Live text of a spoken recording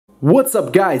What's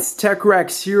up guys,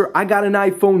 TechRax here. I got an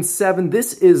iPhone 7.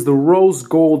 This is the rose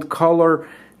gold color.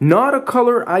 Not a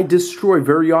color I destroy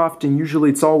very often. Usually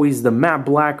it's always the matte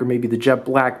black or maybe the jet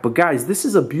black. But guys, this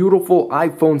is a beautiful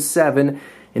iPhone 7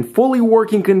 in fully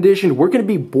working condition. We're going to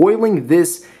be boiling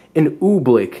this in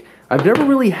Oobleck. I've never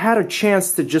really had a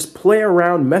chance to just play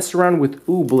around, mess around with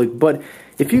Oobleck. But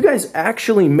if you guys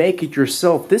actually make it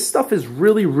yourself, this stuff is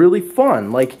really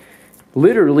fun. Like,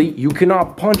 literally, you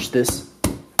cannot punch this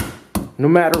no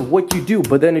matter what you do.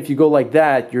 But then if you go like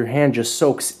that, your hand just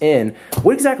soaks in.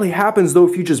 What exactly happens though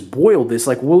if you just boil this?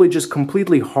 Like, will it just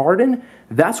completely harden?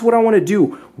 That's what I want to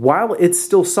do. While it's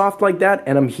still soft like that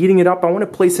and I'm heating it up, I want to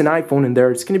place an iPhone in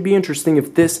there. It's going to be interesting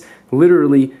if this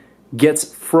literally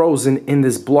gets frozen in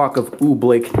this block of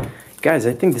Oobleck. Guys,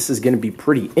 I think this is going to be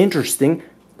pretty interesting.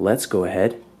 Let's go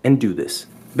ahead and do this.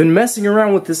 Been messing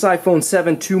around with this iPhone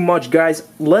 7 too much, guys.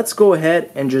 Let's go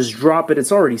ahead and just drop it.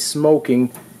 It's already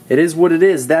smoking. It is what it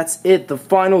is. That's it. The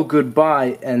final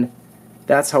goodbye. And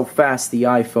that's how fast the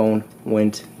iPhone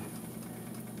went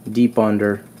deep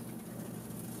under.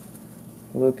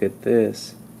 Look at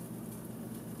this.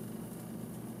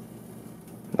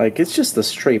 Like, it's just a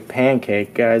straight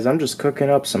pancake, guys. I'm just cooking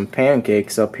up some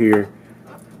pancakes up here.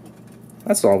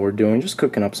 That's all we're doing. Just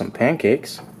cooking up some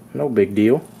pancakes. No big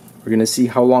deal. We're going to see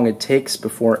how long it takes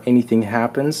before anything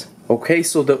happens. Okay,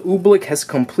 so the Oobleck has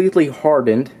completely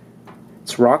hardened.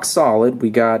 It's rock solid.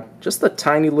 We got just a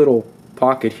tiny little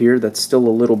pocket here that's still a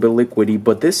little bit liquidy,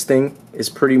 but this thing is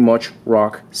pretty much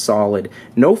rock solid.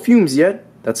 No fumes yet.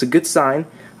 That's a good sign.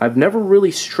 I've never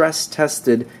really stress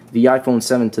tested the iPhone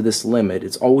 7 to this limit.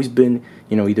 It's always been,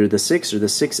 you know, either the 6 or the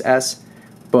 6S,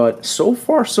 but so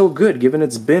far so good given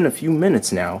it's been a few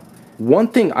minutes now. One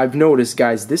thing I've noticed,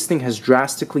 guys, this thing has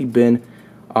drastically been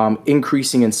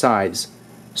increasing in size.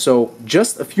 So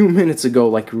just a few minutes ago,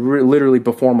 like literally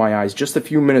before my eyes, just a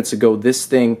few minutes ago, this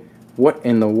thing, what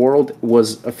in the world,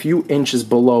 was a few inches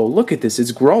below. Look at this,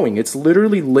 it's growing. It's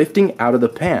literally lifting out of the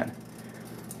pan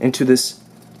into this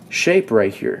shape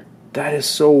right here. That is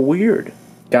so weird.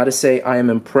 Gotta say, I am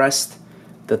impressed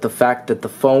that the fact that the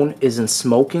phone isn't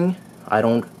smoking. I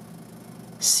don't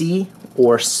see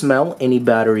or smell any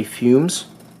battery fumes.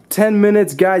 10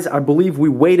 minutes, guys. I believe we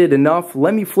waited enough.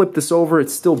 Let me flip this over.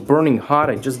 It's still burning hot.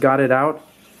 I just got it out.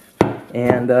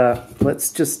 And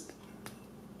let's just...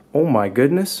 Oh my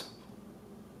goodness.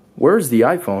 Where's the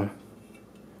iPhone?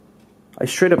 I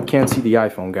straight up can't see the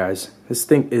iPhone, guys. This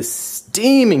thing is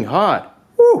steaming hot.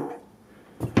 Woo!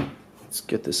 Let's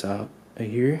get this out of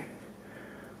here.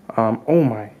 Oh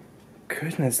my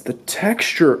goodness. The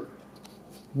texture.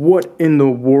 What in the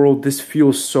world? This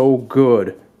feels so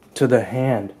good to the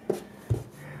hand.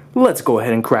 Let's go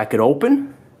ahead and crack it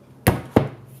open.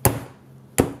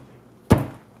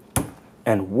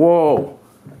 And whoa,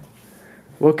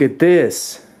 look at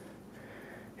this.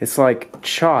 It's like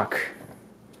chalk.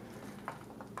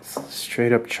 It's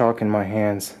straight up chalk in my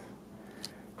hands.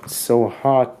 It's so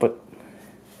hot, but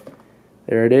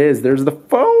there it is. There's the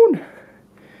phone.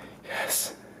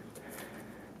 Yes.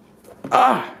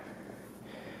 Ah.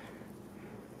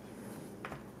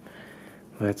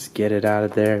 Let's get it out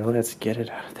of there. Let's get it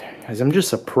out of there. Guys, I'm just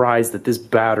surprised that this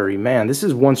battery, man, this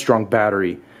is one strong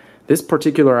battery. This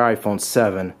particular iPhone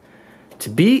 7, to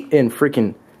be in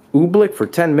freaking Oobleck for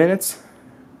 10 minutes,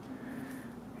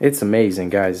 it's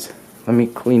amazing, guys. Let me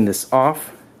clean this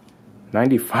off.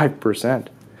 95%.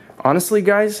 Honestly,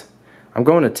 guys, I'm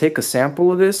going to take a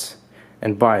sample of this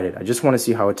and bite it. I just want to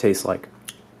see how it tastes like.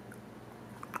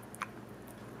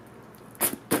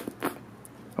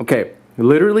 Okay.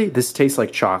 Literally, this tastes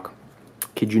like chalk.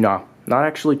 Kid you not. Not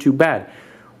actually too bad.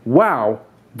 Wow,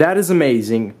 that is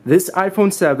amazing. This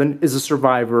iPhone 7 is a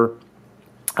survivor.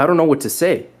 I don't know what to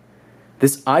say.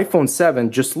 This iPhone 7,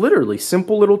 just literally,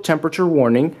 simple little temperature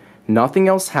warning. Nothing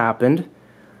else happened.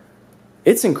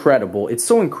 It's incredible. It's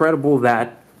so incredible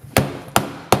that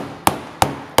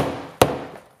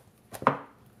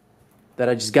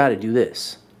I just got to do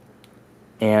this.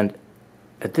 And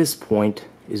at this point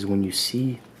is when you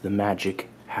see the magic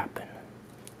happen.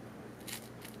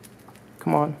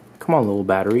 Come on, little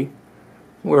battery.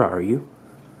 Where are you?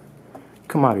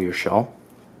 Come out of your shell.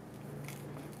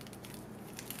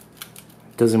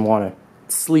 Doesn't want to.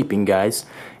 It's sleeping, guys.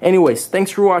 Anyways,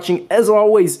 thanks for watching. As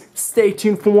always, stay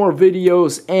tuned for more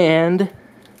videos and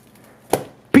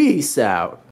peace out.